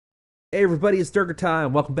Hey everybody, it's Durger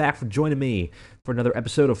time. Welcome back for joining me for another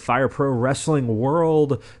episode of Fire Pro Wrestling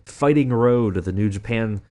World Fighting Road, the New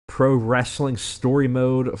Japan Pro Wrestling story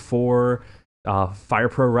mode for Fire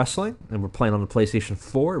Pro Wrestling. And we're playing on the PlayStation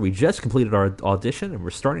 4. We just completed our audition and we're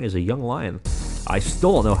starting as a young lion. I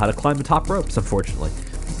still don't know how to climb the top ropes, unfortunately.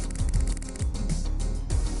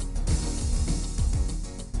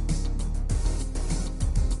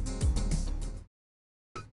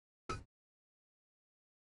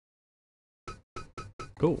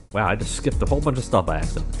 Oh, wow, I just skipped a whole bunch of stuff by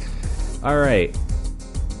accident. Alright.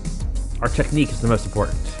 Our technique is the most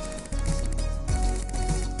important.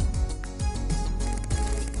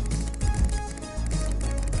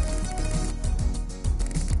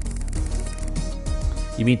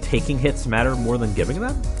 You mean taking hits matter more than giving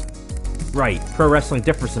them? Right, pro wrestling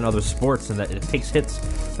differs in other sports in that it takes hits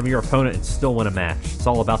from your opponent and still win a match. It's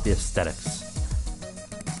all about the aesthetics.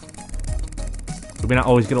 We may not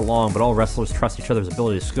always get along, but all wrestlers trust each other's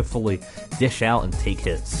ability to skillfully dish out and take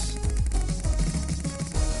hits.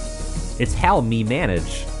 It's how we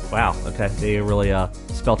manage. Wow, okay, they really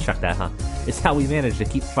spell check that, huh? It's how we manage to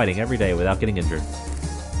keep fighting every day without getting injured.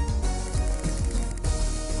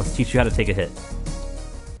 Let's teach you how to take a hit.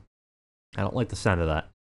 I don't like the sound of that.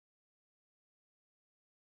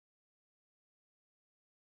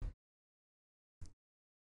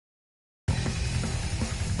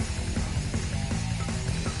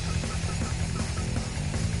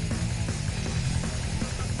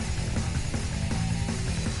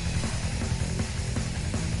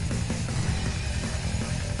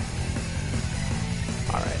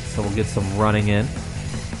 Alright, so we'll get some running in.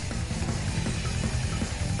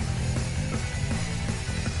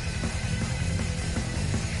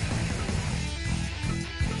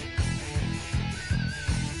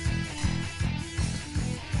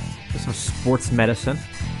 Get some sports medicine.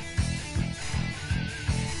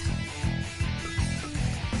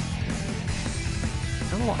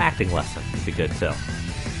 And a little acting lesson would be good too.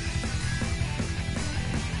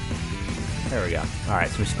 There we go. Alright,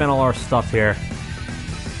 so we spent all our stuff here.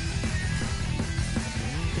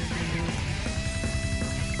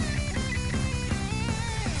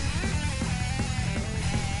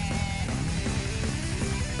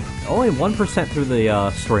 Only 1% through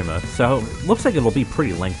the story mode, so looks like it'll be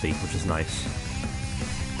pretty lengthy, which is nice.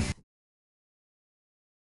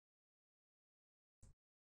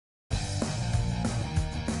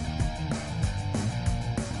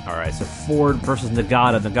 Alright, so Ford versus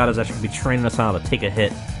Nagata. Nagata's actually going to be training us on how to take a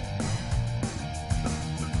hit.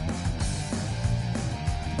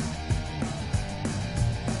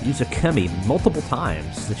 Use a Kemi multiple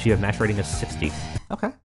times since you have match rating of 60.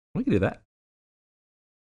 Okay, we can do that.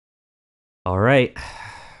 Alright.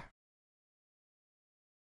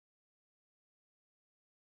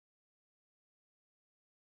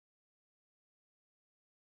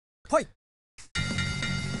 Fight!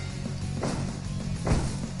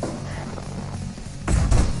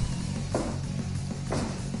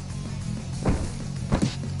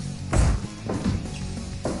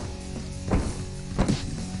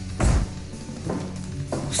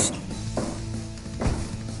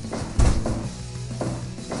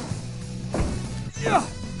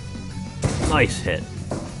 Nice hit.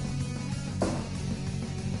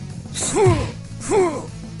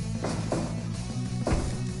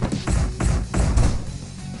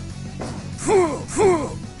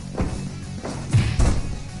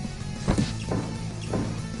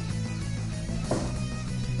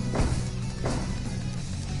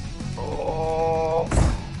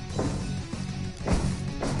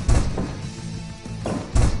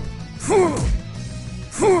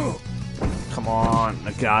 Come on,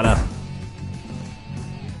 Nagata.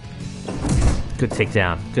 Good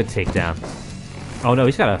takedown. Good takedown. Oh no,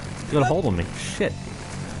 he's got a hold on me. Shit.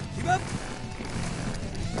 Keep up.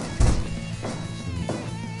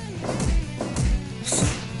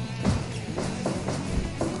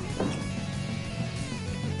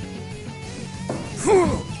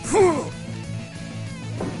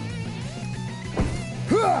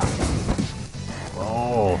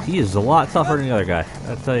 Oh, he is a lot tougher than the other guy.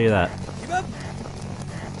 I'll tell you that. Keep up.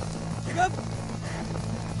 Keep up.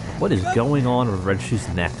 What is going on with Red Shoe's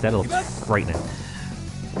neck? That looks frightening.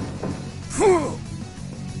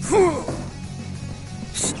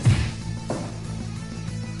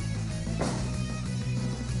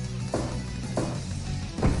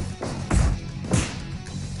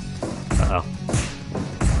 Uh-oh.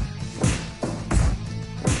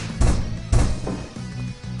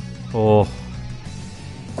 Oh.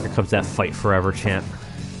 Here comes that fight forever chant.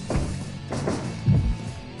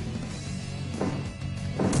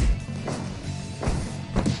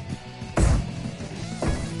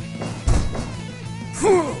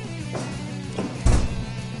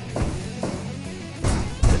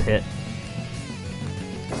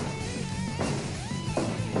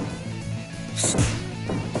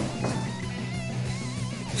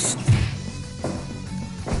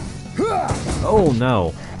 Oh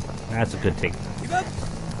no. That's a good take. Keep up.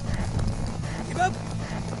 Keep up.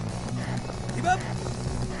 Keep up.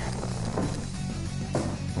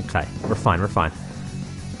 Okay, we're fine, we're fine.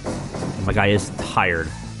 My guy is tired.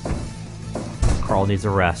 Karl needs a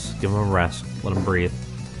rest. Give him a rest. Let him breathe.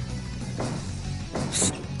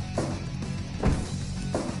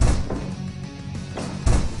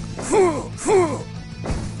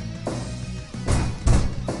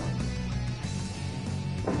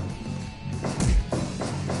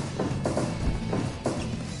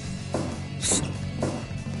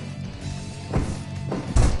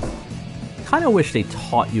 Kind of wish they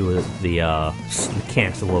taught you the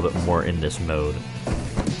mechanics a little bit more in this mode.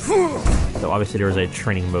 So obviously there is a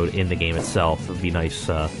training mode in the game itself. It would be nice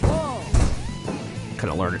kind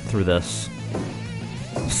of learn it through this.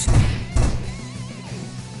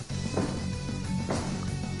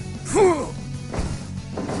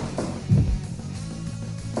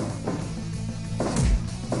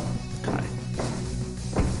 Okay.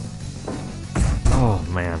 Oh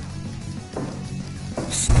man.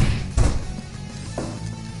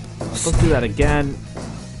 Don't do that again.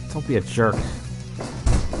 Don't be a jerk.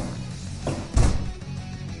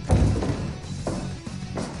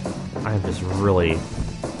 I am just really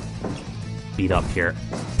beat up here.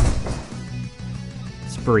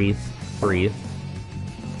 Just breathe. Breathe.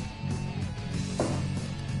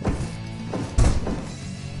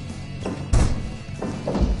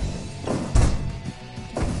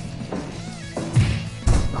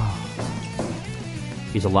 Oh.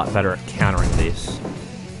 He's a lot better at countering these.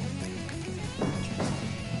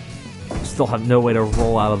 Still have no way to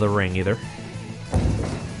roll out of the ring either.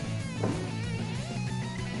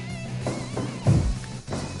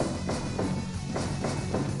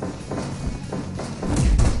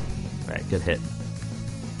 Alright, good hit.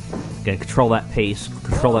 Gonna control that pace,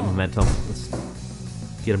 control that momentum. Let's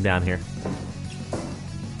get him down here.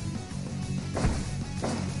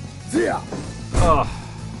 Oh.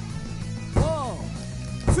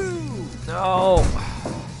 1, 2. No.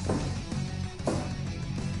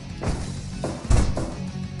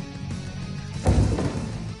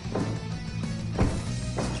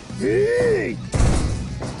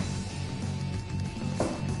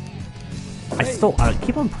 I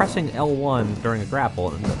keep on pressing L1 during a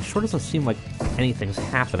grapple, and it sure doesn't seem like anything's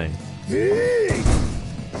happening.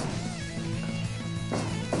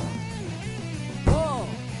 Come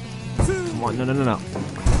on, no.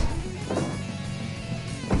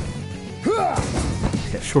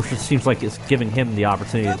 It sure just seems like it's giving him the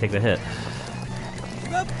opportunity to take the hit.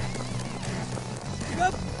 Keep up. Keep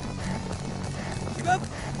up. Keep up.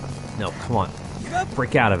 No, come on. Keep up.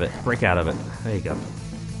 Break out of it. Break out of it. There you go.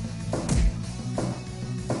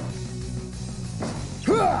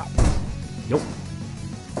 Nope.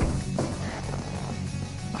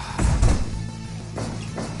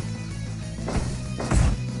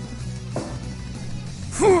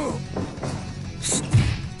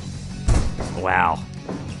 Wow.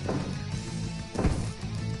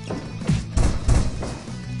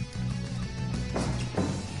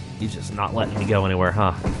 He's just not letting me go anywhere,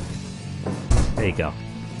 huh? There you go.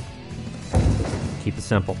 Keep it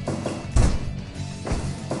simple.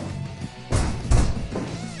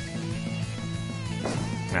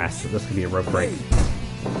 Ah, so this could be a rope break.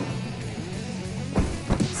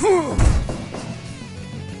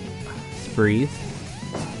 Just breathe.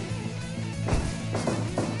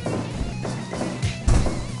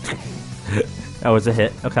 That was a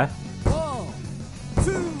hit. Okay. 1,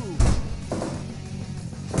 2.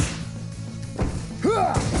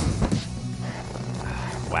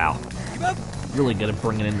 Wow. Keep up. Really good at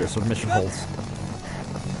bringing in their submission holds.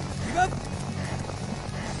 Keep up.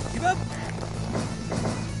 Keep up.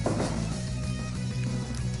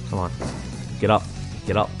 Come on. Get up.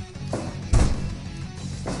 Get up.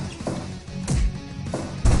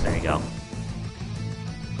 There you go.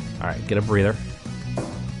 Alright, get a breather. I'm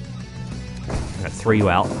gonna throw you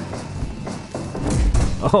out.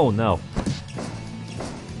 Oh no.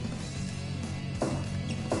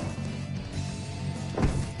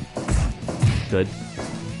 Good.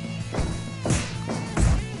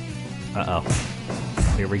 Uh-oh.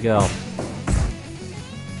 Here we go.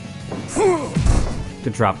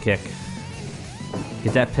 Good drop kick.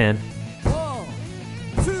 Get that pin. 1,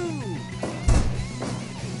 2.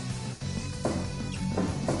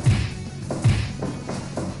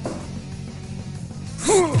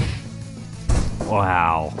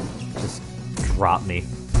 Wow. Just drop me.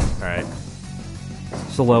 Alright.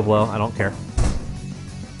 Just a low blow. I don't care.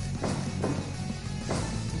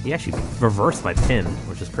 He actually reversed my pin,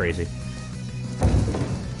 which is crazy.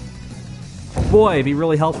 Boy, it'd be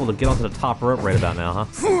really helpful to get onto the top rope right about now, huh?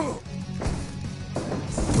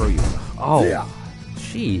 throw you. Oh,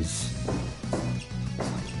 jeez.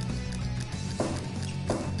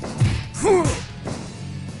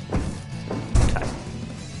 Okay.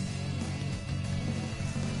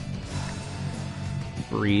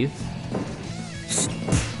 Breathe.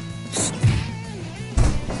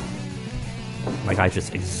 My guy's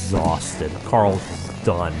just exhausted. Karl's just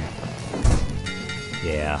done.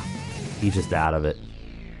 Yeah, he's just out of it.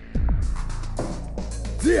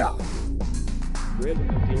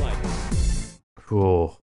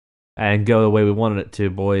 Cool. And go the way we wanted it to,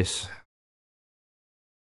 boys.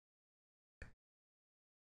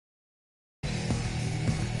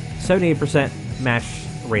 %78% match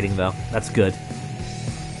rating, though. That's good.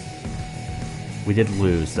 We did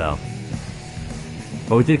lose, though.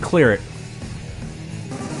 But we did clear it.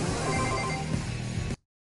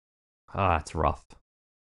 Ah, it's rough.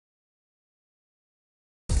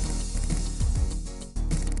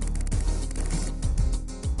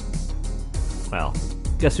 Well,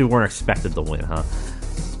 guess we weren't expected to win, huh?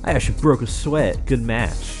 I actually broke a sweat. Good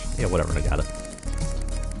match. Yeah, whatever, I got it.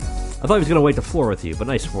 I thought he was going to wait the floor with you, but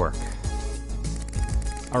nice work.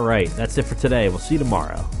 Alright, that's it for today. We'll see you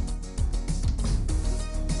tomorrow.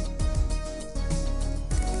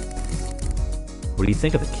 What do you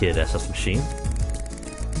think of the kid, SS Machine?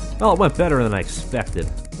 Well, it went better than I expected.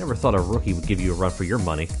 Never thought a rookie would give you a run for your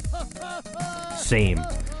money. Same.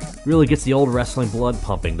 Really gets the old wrestling blood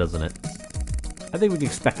pumping, doesn't it? I think we can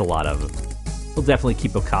expect a lot of him. He'll definitely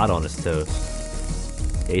keep Okada on his toes.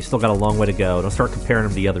 Yeah, he's still got a long way to go. Don't start comparing him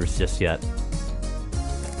to the others just yet.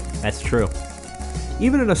 That's true.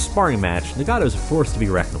 Even in a sparring match, Nagato's a force to be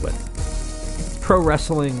reckoned with. Pro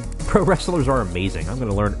wrestlers are amazing. I'm going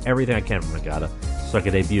to learn everything I can from Nagata so I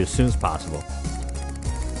can debut as soon as possible.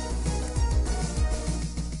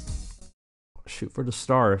 Shoot for the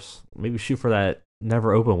stars. Maybe shoot for that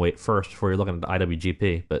never open weight first before you're looking at the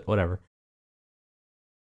IWGP, but whatever.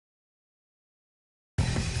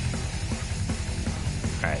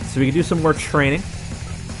 Alright, so we can do some more training.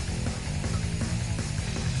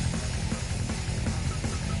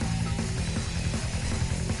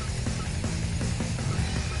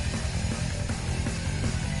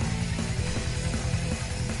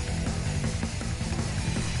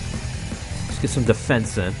 Let's get some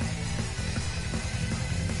defense in.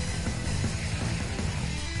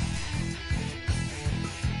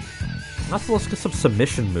 Let's get some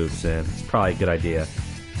submission moves in. It's probably a good idea.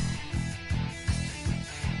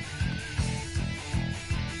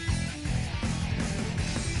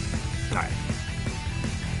 Alright.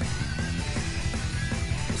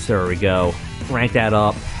 So there we go. Rank that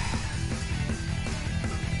up.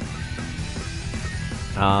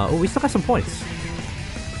 Oh, we still got some points.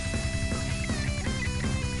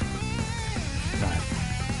 Alright.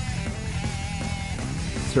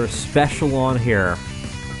 Is there a special on here?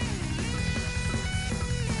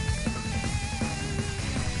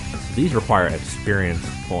 So these require experience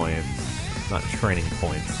points, not training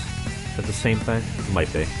points. Is that the same thing? It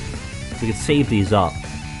might be. We could save these up.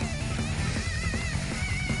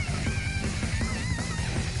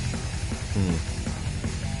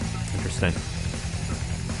 Interesting.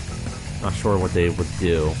 Not sure what they would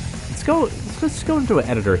do. Let's go into an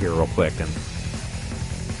editor here real quick and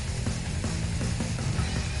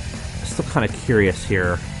still kind of curious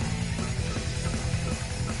here.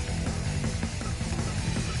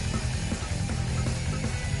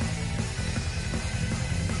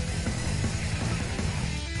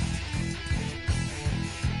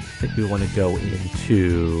 I think we want to go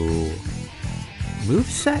into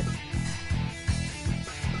moveset.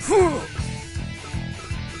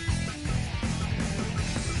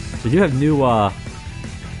 So you have new, oh,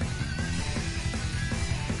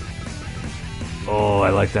 I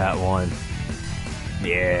like that one.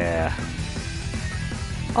 Yeah.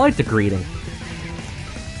 I like the greeting.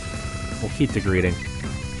 We'll keep the greeting.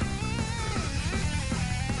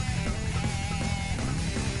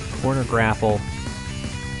 Corner grapple.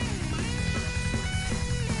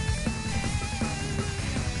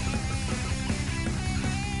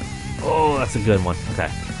 Oh, that's a good one. Okay.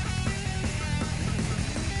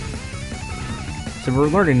 So we're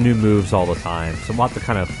learning new moves all the time, so we'll have to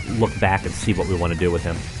kind of look back and see what we want to do with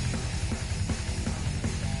him.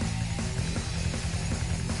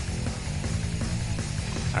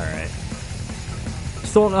 Alright.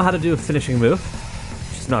 Still don't know how to do a finishing move,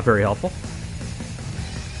 which is not very helpful.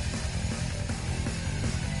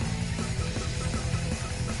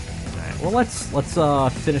 Alright, well let's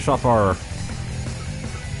finish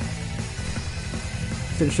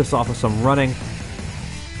this off with some running.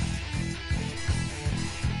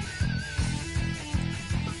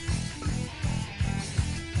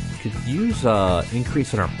 could use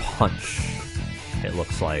increase in our punch, it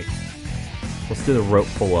looks like. Let's do the rope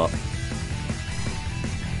pull-up.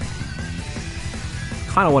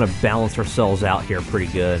 Kind of want to balance ourselves out here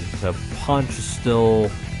pretty good. So punch is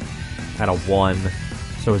still at a 1.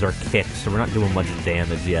 So is our kick, so we're not doing much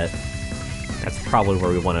damage yet. That's probably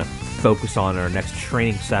where we want to focus on in our next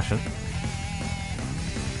training session.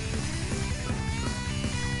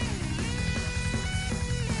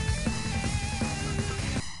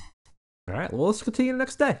 Alright, well, let's continue the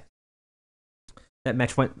next day. That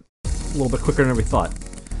match went a little bit quicker than we thought.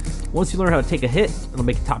 Once you learn how to take a hit, it'll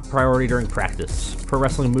make a top priority during practice. Pro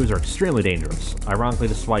wrestling moves are extremely dangerous. Ironically,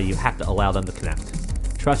 this is why you have to allow them to connect.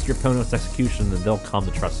 Trust your opponent's execution, and they'll come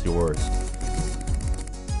to trust yours.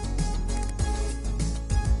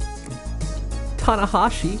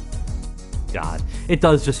 Tanahashi. God, it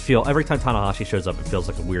does just feel, every time Tanahashi shows up, it feels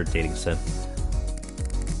like a weird dating sim.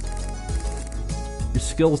 Your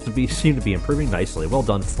skills seem to be improving nicely. Well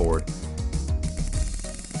done, Ford.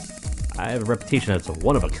 I have a reputation as a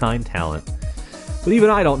one-of-a-kind talent. But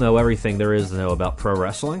even I don't know everything there is to know about pro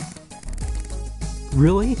wrestling.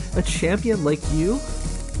 Really? A champion like you?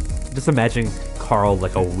 Just imagine Karl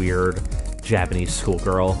like a weird Japanese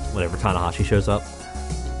schoolgirl whenever Tanahashi shows up.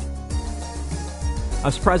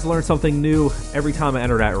 I'm surprised to learn something new every time I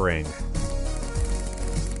enter that ring.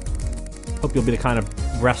 Hope you'll be the kind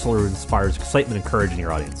of wrestler who inspires excitement and courage in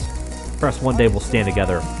your audience. Perhaps one day we'll stand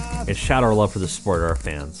together and shout our love for the sport to our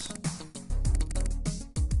fans.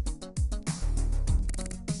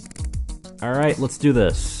 Alright, let's do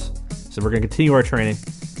this. So we're going to continue our training.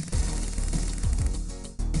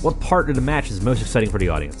 What part of the match is most exciting for the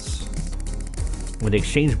audience? When they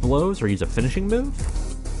exchange blows or use a finishing move?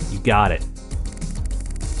 You got it.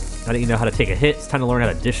 Now that you know how to take a hit, it's time to learn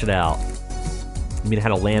how to dish it out. You mean how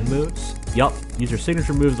to land moves? Yup, use your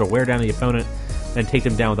signature moves to wear down the opponent, then take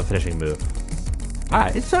them down with a finishing move.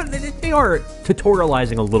 Alright, they are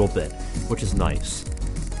tutorializing a little bit, which is nice.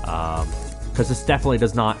 Because this definitely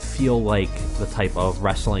does not feel like the type of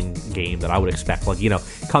wrestling game that I would expect. Like, you know,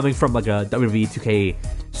 coming from like a WWE 2K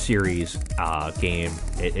series game,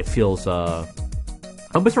 it feels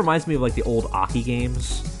almost reminds me of like the old Aki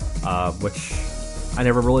games, which I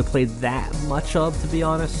never really played that much of, to be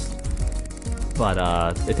honest. But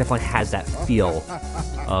it definitely has that feel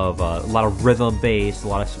of a lot of rhythm based, a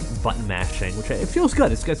lot of button mashing, which it feels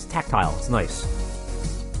good. It's tactile. It's nice.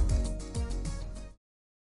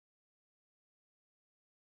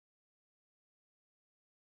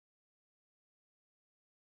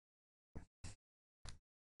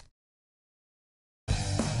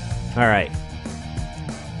 Alright.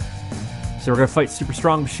 So we're going to fight Super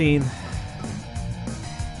Strong Machine.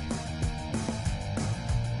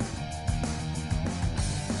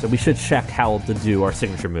 So we should check how to do our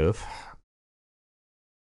signature move.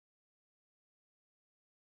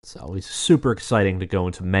 It's always super exciting to go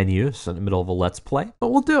into menus in the middle of a Let's Play, but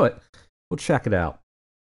we'll do it. We'll check it out.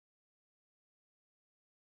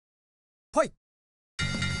 Fight!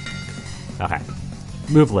 Okay.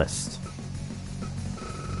 Move list.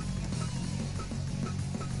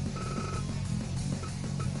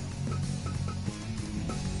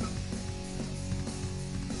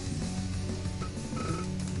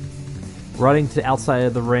 Running to the outside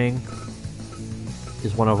of the ring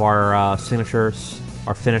is one of our signatures.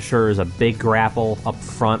 Our finisher is a big grapple up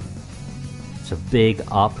front. It's a big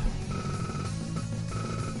up.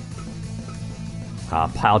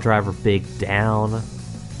 Pile driver, big down.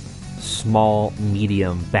 Small,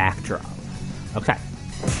 medium backdrop. Okay.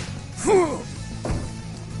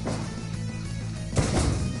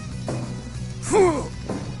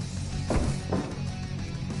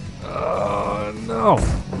 No.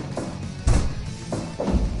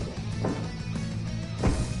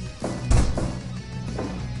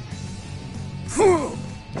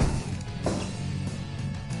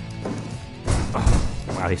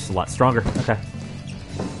 Wow, he's a lot stronger. Okay.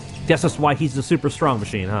 Guess that's why he's the super strong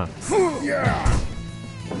machine, huh? Yeah!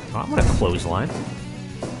 Oh, I'm gonna clothesline.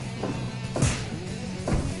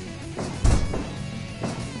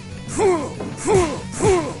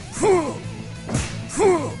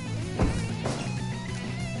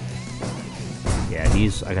 Yeah,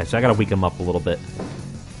 he's... Okay, so I gotta weaken him up a little bit.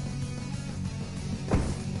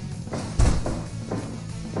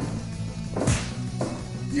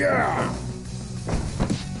 Yeah!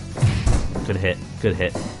 Good hit. Good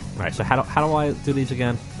hit. Alright, so how do I do these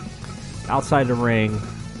again? Outside the ring,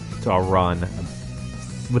 to a run.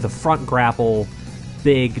 With a front grapple,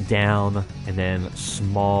 big down, and then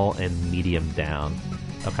small and medium down.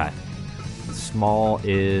 Okay. Small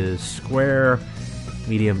is square,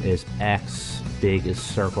 medium is X, big is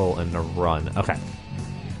circle, and a run. Okay.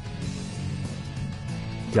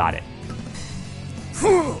 Got it.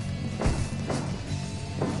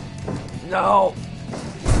 No!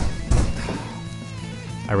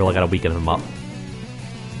 I really gotta weaken him up.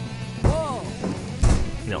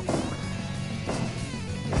 No.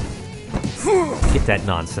 Get that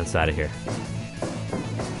nonsense out of here.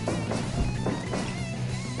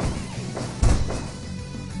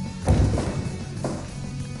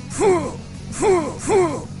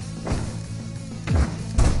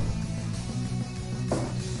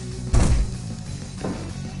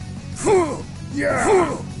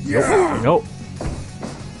 Yeah. Nope.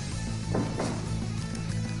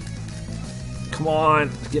 Come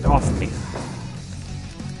on, get off of me.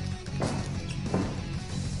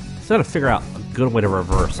 Still gotta figure out a good way to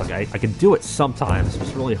reverse. Like I can do it sometimes, but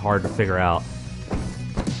it's really hard to figure out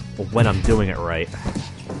when I'm doing it right.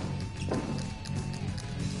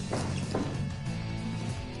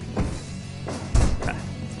 Okay,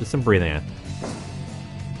 do some breathing in.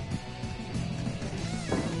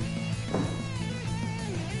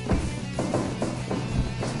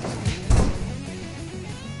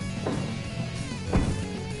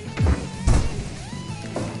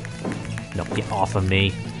 No, get off of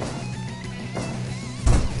me.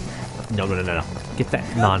 No. Get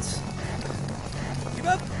that nonsense. Give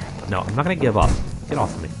up. No, I'm not gonna give up. Get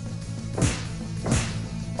off of me.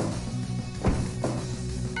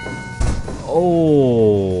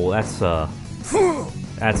 Oh, that's a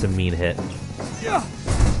mean hit. Yeah.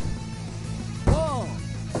 Whoa.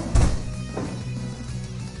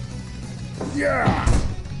 Yeah.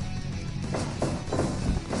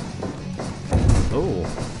 Oh,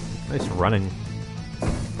 nice running.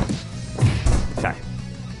 Okay.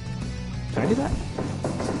 Can I do that?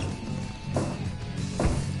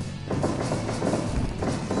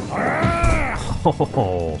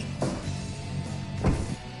 Oh.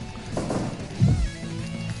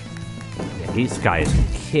 Yeah, this guy is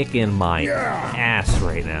kicking my ass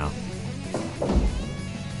right now.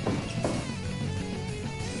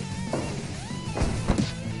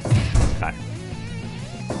 Okay.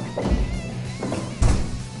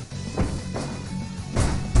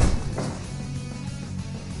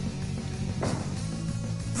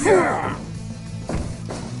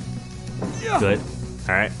 Good.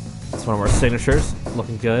 Alright. That's one of our signatures.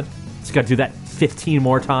 Looking good. Just gotta do that 15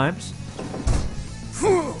 more times.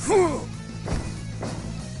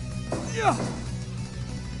 Yeah.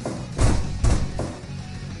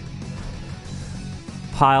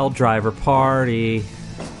 Pile driver party.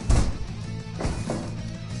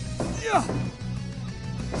 Yeah.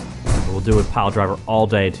 We'll do a pile driver all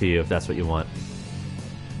day to you if that's what you want.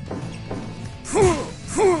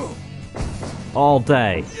 All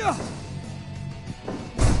day. Yeah.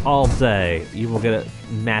 All day. You will get a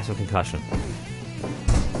massive concussion.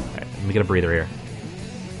 Alright, let me get a breather here.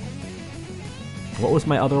 What was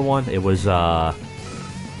my other one? It was a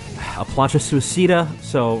plancha suicida,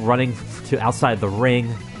 so running to outside the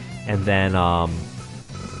ring, and then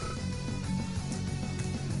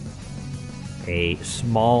a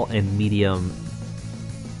small and medium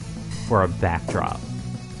for a backdrop.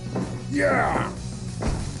 Yeah.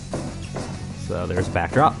 So there's a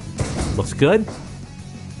backdrop. Looks good.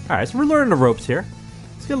 Alright, so we're learning the ropes here.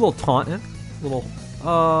 Let's get a little taunt in. A little,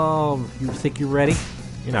 you think you're ready?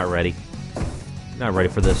 You're not ready. You're not ready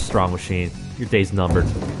for this strong machine. Your day's numbered.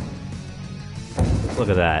 Look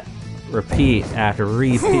at that. Repeat after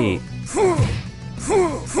repeat.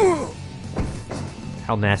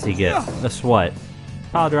 How nasty you get. Guess what?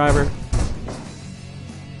 Pile driver.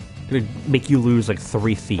 Gonna make you lose like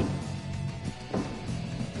 3 feet.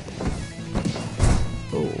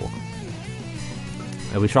 Oh.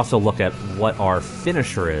 And we should also look at what our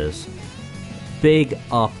finisher is. Big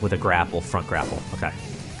up with a grapple, front grapple. Okay.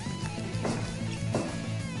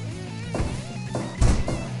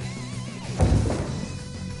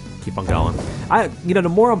 Keep on going. The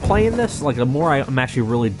more I'm playing this, like the more I'm actually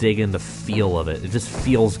really digging the feel of it. It just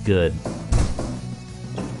feels good.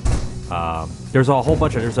 There's a whole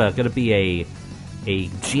bunch of. There's going to be a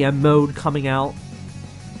GM mode coming out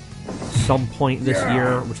some point this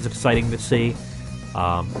year, which is exciting to see.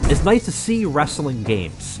 It's nice to see wrestling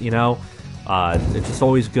games. It's just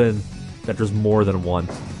always good that there's more than one.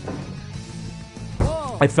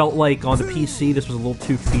 I felt like on the PC this was a little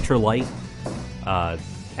too feature light.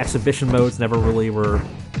 Exhibition modes never really were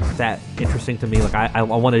that interesting to me. Like I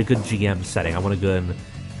wanted a good GM setting. I want a good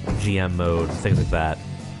GM mode, things like that.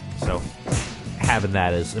 So having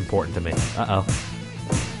that is important to me. Uh-oh.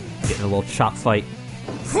 Getting a little chop fight.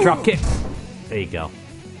 Drop kick. There you go.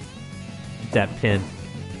 Get that pin.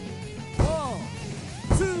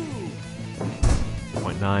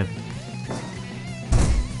 0.9.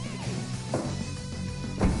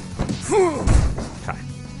 Okay.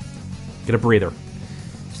 Get a breather.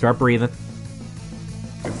 Start breathing.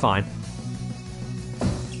 You're fine.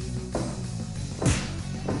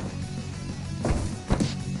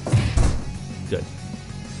 Good.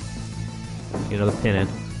 Get another pin in.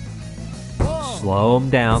 Slow him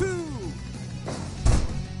down.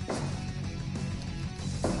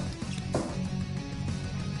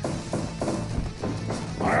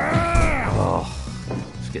 Oh,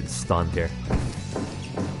 just getting stunned here.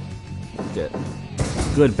 Good.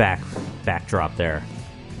 Good backdrop there.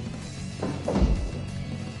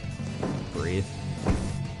 Breathe.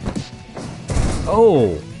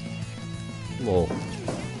 Oh! Little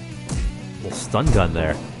stun gun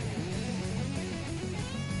there.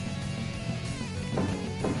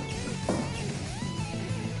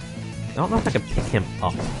 I don't know if I can pick him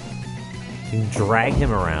up. You can drag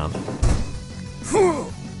him around.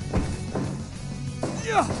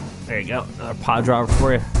 There you go. Another pod driver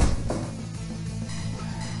for you.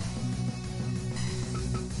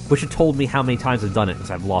 Wish you told me how many times I've done it,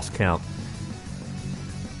 because I've lost count.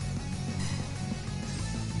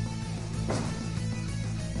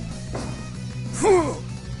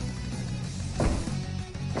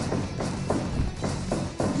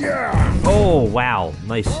 Yeah. Oh, wow.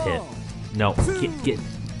 Nice hit. No,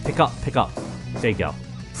 pick up. There you go.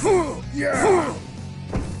 Yeah.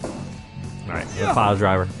 Alright, the pile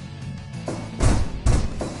driver.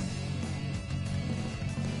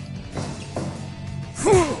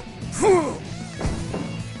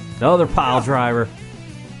 Another pile driver.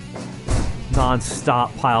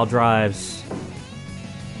 Non-stop pile drives.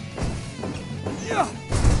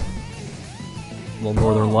 Little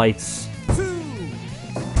Northern Lights.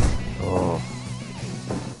 Oh.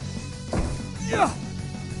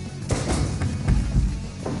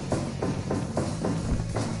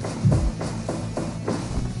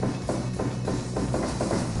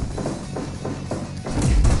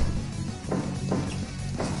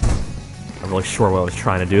 I'm really sure what I was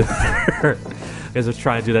trying to do there. I was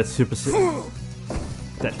trying to do that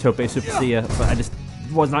that tope supercia, but I just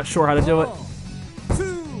was not sure how to do it. 1,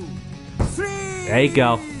 2, 3. There you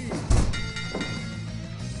go.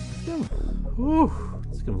 Whew.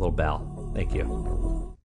 Let's give him a little bell. Thank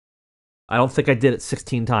you. I don't think I did it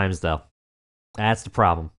 16 times, though. That's the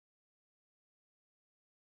problem.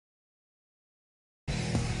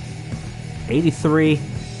 83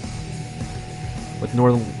 with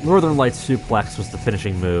Northern Lights suplex was the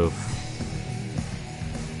finishing move.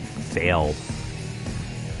 Failed.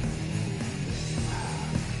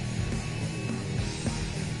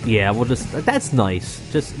 Yeah, we'll that's nice.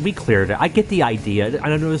 Just, we cleared it. I get the idea. I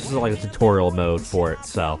know this is like a tutorial mode for it,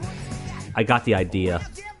 so I got the idea.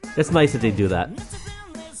 It's nice that they do that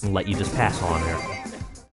and let you just pass on here.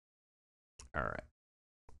 Alright.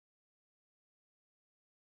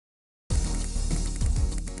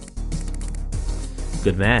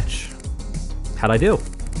 Good match. How'd I do?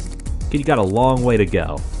 Kid, you got a long way to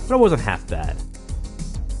go, but it wasn't half bad.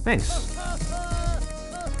 Thanks.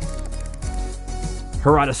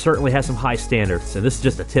 Harada certainly has some high standards, and this is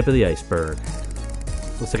just the tip of the iceberg.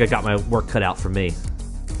 Looks like I got my work cut out for me.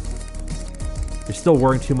 You're still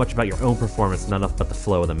worrying too much about your own performance, not enough about the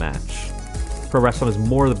flow of the match. Pro wrestling is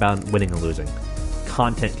more about winning and losing.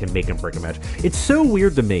 Content can make and break a match. It's so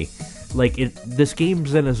weird to me. Like, this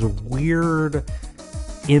game's in as weird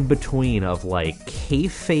in-between of, like,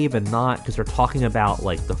 kayfabe and not, because they're talking about,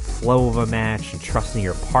 like, the flow of a match and trusting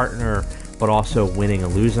your partner, but also winning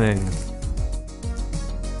and losing.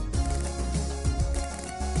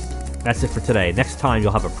 That's it for today. Next time,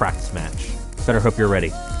 you'll have a practice match. Better hope you're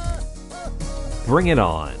ready. Bring it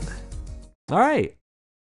on. All right.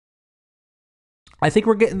 I think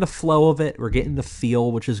we're getting the flow of it. We're getting the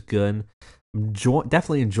feel, which is good. I'm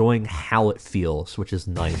definitely enjoying how it feels, which is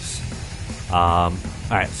nice. All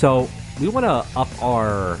right, so we want to up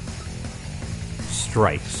our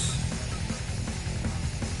strikes.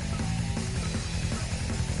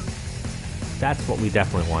 That's what we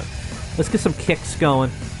definitely want. Let's get some kicks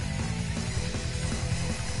going.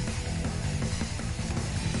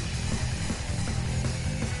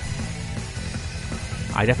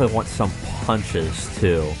 I definitely want some punches,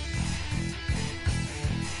 too.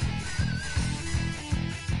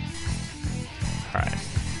 Alright.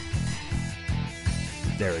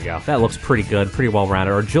 There we go. That looks pretty good, pretty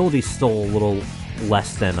well-rounded. Our agility's still a little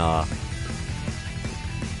less than,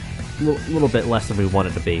 little bit less than we want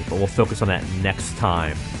it to be, but we'll focus on that next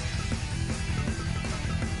time.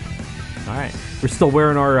 Alright. We're still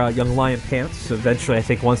wearing our Young Lion pants, so eventually I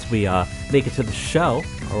think once we make it to the show,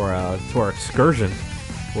 or to our excursion,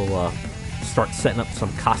 we'll start setting up some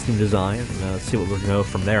costume design and see what we're going to go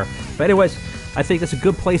from there. But anyways, I think that's a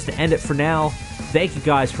good place to end it for now. Thank you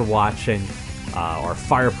guys for watching our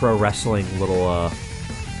Fire Pro Wrestling little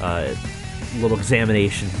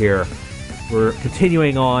examination here. We're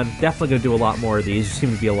continuing on. Definitely going to do a lot more of these. They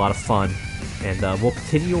seem to be a lot of fun. And we'll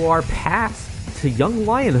continue our path to young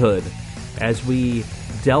lionhood as we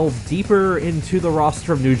delve deeper into the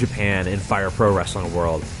roster of New Japan in Fire Pro Wrestling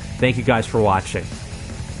World. Thank you guys for watching.